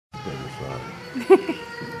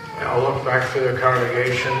I'll look back through the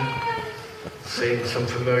congregation, seeing some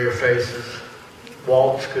familiar faces.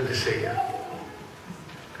 Walt, it's good to see you.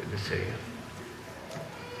 Good to see you.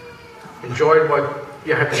 Enjoyed what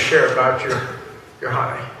you had to share about your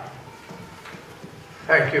honey.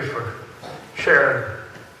 Thank you for sharing.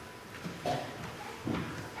 I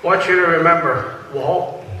want you to remember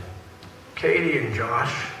Walt, Katie, and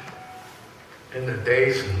Josh in the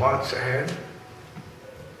days and months ahead.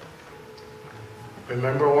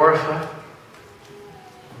 Remember Orpha.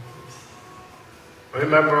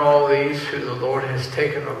 Remember all these who the Lord has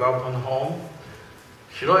taken a loved one home.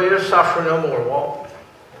 You don't need to suffer no more, Walt.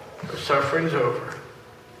 The suffering's over.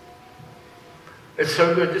 It's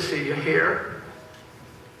so good to see you here.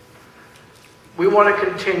 We want to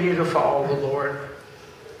continue to follow the Lord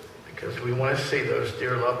because we want to see those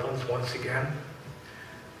dear loved ones once again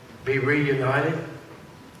be reunited.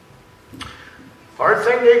 Hard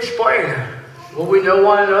thing to explain. Will we know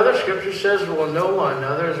one another? Scripture says we'll know one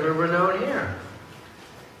another as we were known here.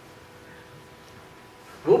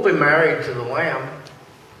 We'll be married to the Lamb.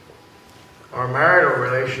 Our marital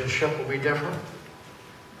relationship will be different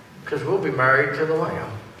because we'll be married to the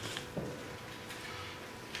Lamb.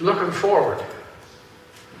 Looking forward,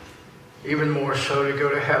 even more so, to go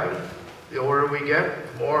to heaven. The older we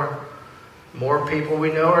get, the more people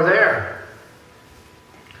we know are there.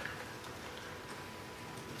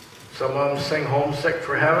 Some of them sing Homesick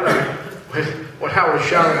for Heaven. When I was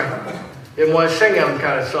young, I didn't want to sing them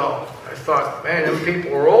kind of song. I thought, man, them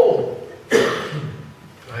people are old.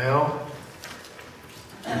 Well,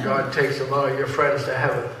 when God takes a lot of your friends to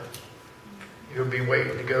heaven, you'll be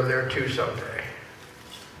waiting to go there too someday.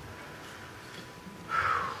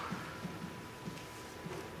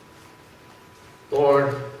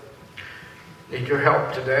 Lord, need your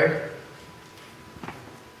help today.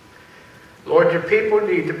 Lord, your people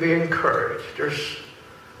need to be encouraged. There's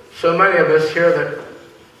so many of us here that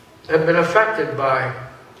have been affected by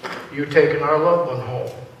you taking our loved one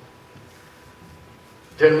home.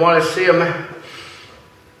 Didn't want to see them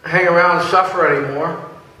hang around and suffer anymore.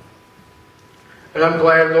 And I'm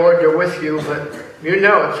glad, Lord, you're with you, but you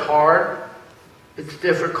know it's hard. It's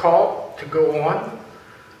difficult to go on.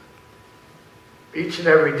 Each and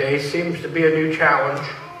every day seems to be a new challenge.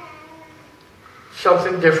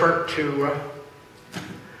 Something different to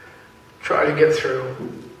try to get through.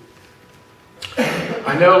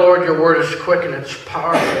 I know, Lord, your word is quick and it's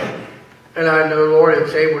powerful. And I know, Lord,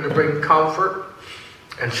 it's able to bring comfort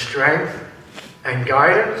and strength and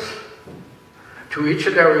guidance to each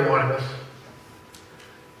and every one of us.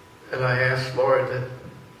 And I ask, Lord, that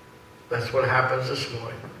that's what happens this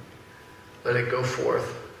morning. Let it go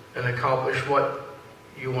forth and accomplish what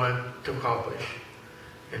you want to accomplish.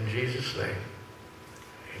 In Jesus' name,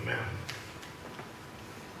 amen.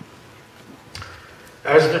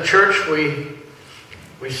 As the church,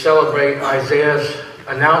 we celebrate Isaiah's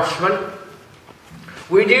announcement.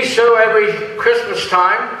 We do so every Christmas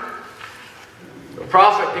time. The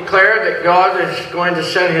prophet declared that God is going to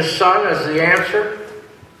send his Son as the answer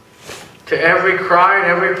to every cry and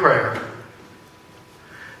every prayer.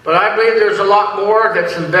 But I believe there's a lot more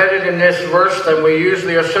that's embedded in this verse than we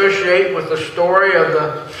usually associate with the story of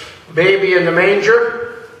the baby in the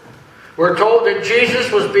manger. We're told that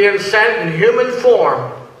Jesus was being sent in human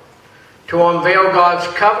form to unveil God's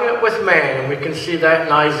covenant with man. And we can see that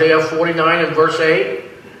in Isaiah 49 and verse 8.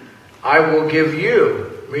 I will give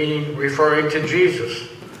you, meaning referring to Jesus,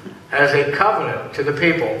 as a covenant to the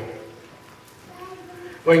people.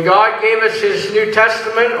 When God gave us his New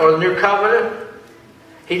Testament or the New Covenant,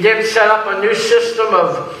 he didn't set up a new system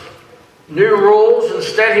of new rules.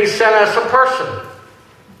 Instead, he sent us a person.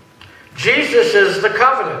 Jesus is the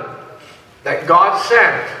covenant that God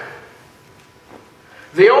sent.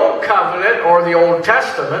 The Old Covenant, or the Old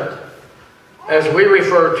Testament, as we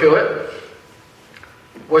refer to it,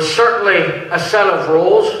 was certainly a set of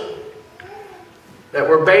rules that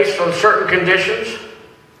were based on certain conditions.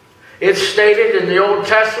 It's stated in the Old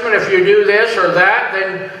Testament, if you do this or that,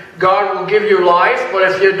 then God will give you life,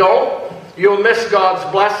 but if you don't, you'll miss God's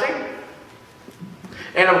blessing.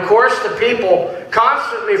 And of course, the people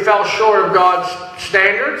constantly fell short of God's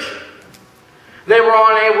standards. They were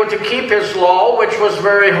unable to keep his law, which was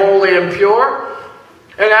very holy and pure.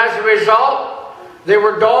 And as a result, they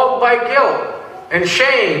were dogged by guilt and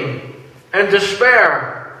shame and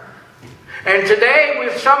despair. And today,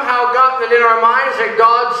 we've somehow gotten it in our minds that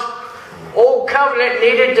God's Old Covenant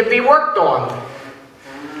needed to be worked on.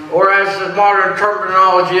 Or as the modern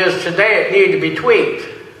terminology is today, it needed to be tweaked.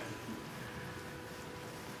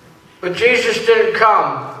 But Jesus didn't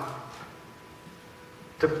come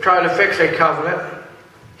to try to fix a covenant.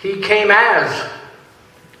 He came as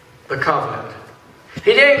the covenant.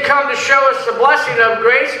 He didn't come to show us the blessing of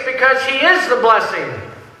grace because He is the blessing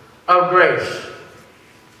of grace.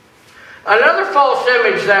 Another false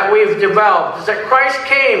image that we've developed is that Christ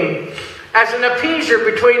came as an appeaser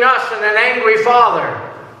between us and an angry Father.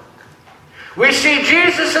 We see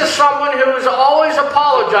Jesus as someone who is always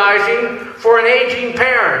apologizing for an aging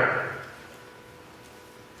parent.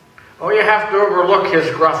 Oh, you have to overlook his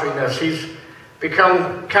gruffiness. He's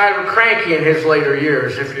become kind of cranky in his later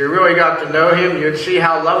years. If you really got to know him, you'd see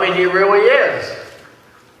how loving he really is.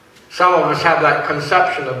 Some of us have that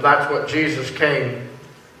conception of that's what Jesus came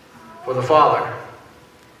for the Father.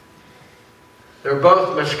 They're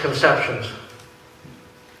both misconceptions.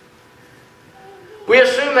 We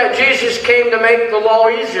assume that Jesus came to make the law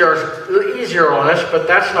easier on us, but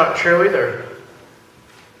that's not true either.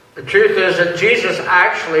 The truth is that Jesus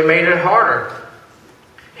actually made it harder.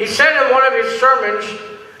 He said in one of his sermons,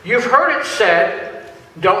 "You've heard it said,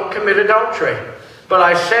 don't commit adultery. But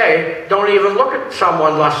I say, don't even look at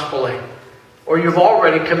someone lustfully, or you've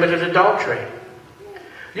already committed adultery.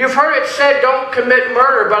 You've heard it said, don't commit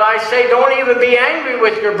murder. But I say, don't even be angry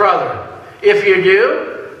with your brother. If you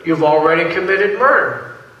do, you've already committed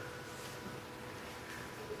murder."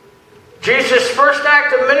 Jesus' first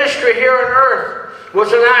act of ministry here on earth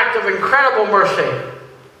was an act of incredible mercy.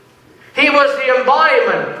 He was the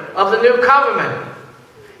embodiment of the new covenant.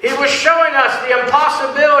 He was showing us the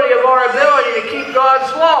impossibility of our ability to keep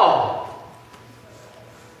God's law.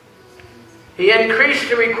 He increased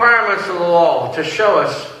the requirements of the law to show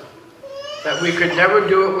us that we could never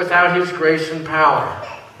do it without His grace and power.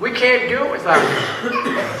 We can't do it without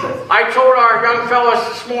Him. I told our young fellows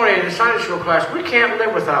this morning in the Sunday school class, we can't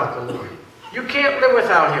live without the Lord. You can't live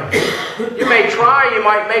without Him. You may try, you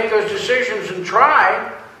might make those decisions and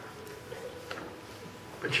try,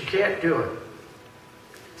 but you can't do it.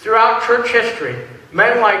 Throughout church history,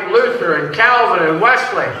 men like Luther and Calvin and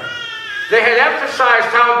Wesley, they had emphasized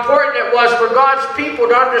how important it was for God's people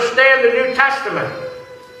to understand the New Testament.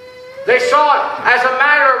 They saw it as a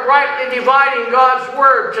matter of rightly dividing God's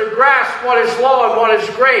Word to grasp what is law and what is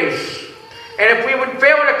grace. And if we would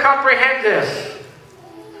fail to comprehend this,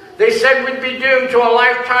 they said we'd be doomed to a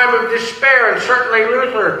lifetime of despair, and certainly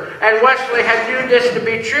Luther and Wesley had knew this to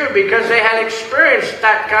be true because they had experienced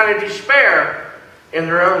that kind of despair in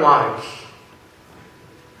their own lives.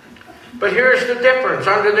 But here's the difference.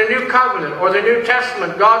 Under the New Covenant or the New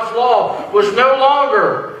Testament, God's law was no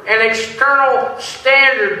longer an external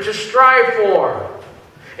standard to strive for.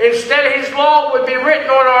 Instead, His law would be written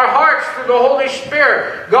on our hearts through the Holy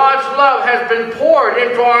Spirit. God's love has been poured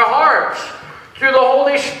into our hearts through the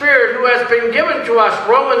Holy Spirit who has been given to us.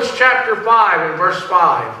 Romans chapter 5 and verse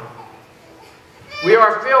 5. We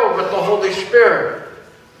are filled with the Holy Spirit.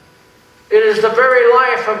 It is the very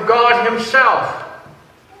life of God Himself.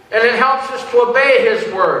 And it helps us to obey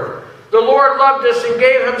His Word. The Lord loved us and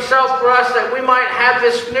gave Himself for us that we might have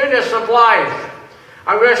this newness of life.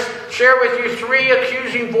 I'm going to share with you 3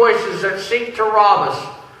 accusing voices that seek to rob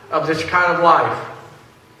us of this kind of life.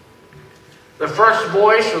 The first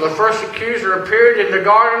voice, or the first accuser, appeared in the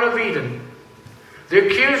Garden of Eden. The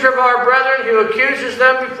accuser of our brethren who accuses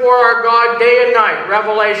them before our God day and night.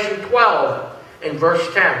 Revelation 12 in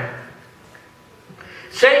verse 10.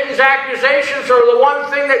 Satan's accusations are the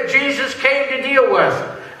one thing that Jesus came to deal with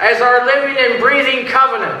as our living and breathing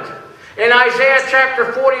covenant. In Isaiah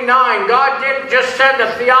chapter 49, God didn't just send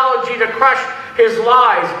a theology to crush His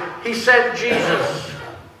lies. He sent Jesus.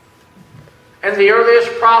 And the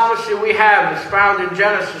earliest prophecy we have is found in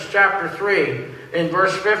Genesis chapter 3 in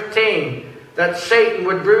verse 15, that Satan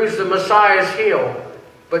would bruise the Messiah's heel,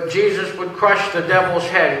 but Jesus would crush the devil's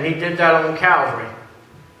head, and He did that on Calvary.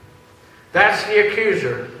 That's the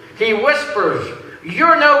accuser. He whispers,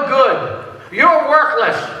 "You're no good. You're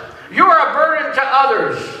worthless. You're a burden to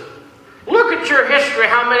others. Look at your history,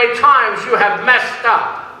 how many times you have messed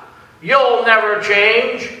up. You'll never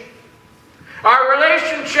change." Our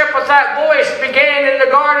relationship with that voice began in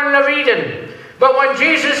the Garden of Eden. But when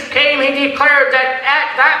Jesus came, He declared that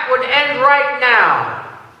that would end right now.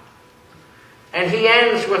 And He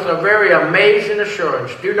ends with a very amazing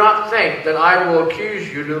assurance. "Do not think that I will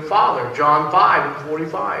accuse you to the Father." John 5 and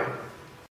 45.